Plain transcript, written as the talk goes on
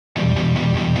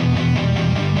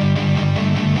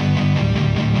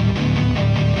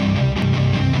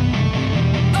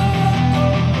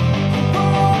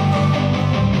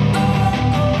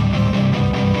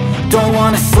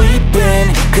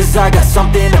cause I got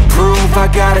something to prove. I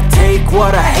gotta take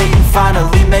what I hate and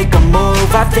finally make a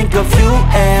move. I think of you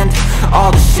and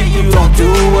all the shit you don't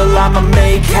do. Well, I'ma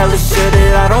make hella sure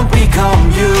that I don't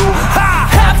become you. I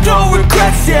have no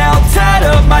regrets, yeah, I'll tie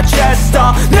up my chest.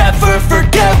 I'll never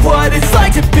forget what it's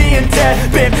like to be in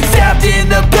debt. Been stabbed in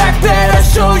the back bed, I'll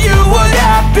show you what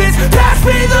happens. Pass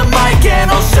me the mic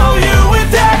and I'll show you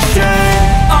with action.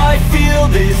 I feel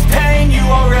this pain, you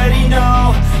already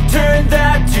know. Turn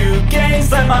that to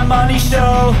gains, let my money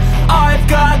show. I've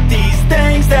got these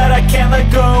things that I can't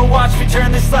let go. Watch me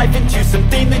turn this life into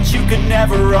something that you could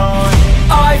never own.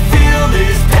 I feel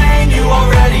this pain, you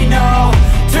already know.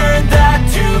 Turn that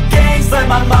to gains, let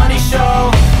my money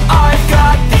show. I've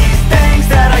got these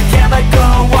things that I can't let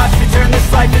go. Watch me turn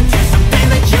this life into something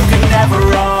that you could never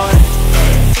own.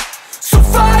 So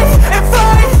fight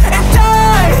and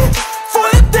die for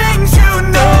the things you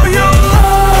know you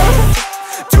love.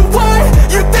 Do what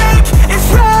you think is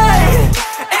right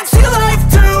and see life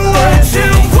do what you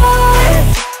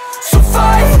want. So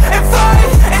fight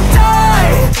and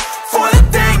die for the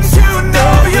things you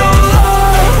know you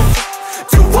love.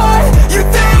 Do what you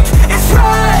think is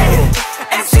right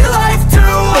and see life do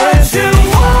what you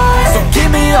want. So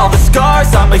give me all the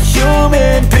scars, I'm a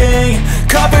human being.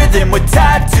 Cover them with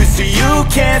tattoos so you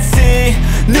can't see.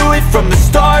 Knew it from the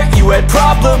start, you had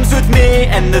problems with me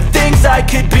and the things I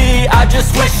could be, I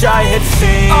just wish I had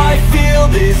seen. I feel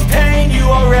this pain, you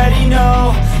already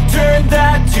know. Turn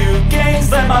that to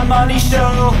gains, let my money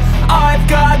show. I've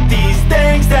got these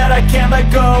things that I can't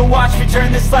let go. Watch me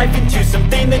turn this life into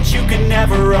something that you can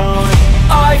never own.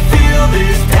 I feel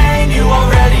this pain, you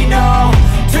already know.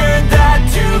 Turn that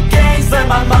to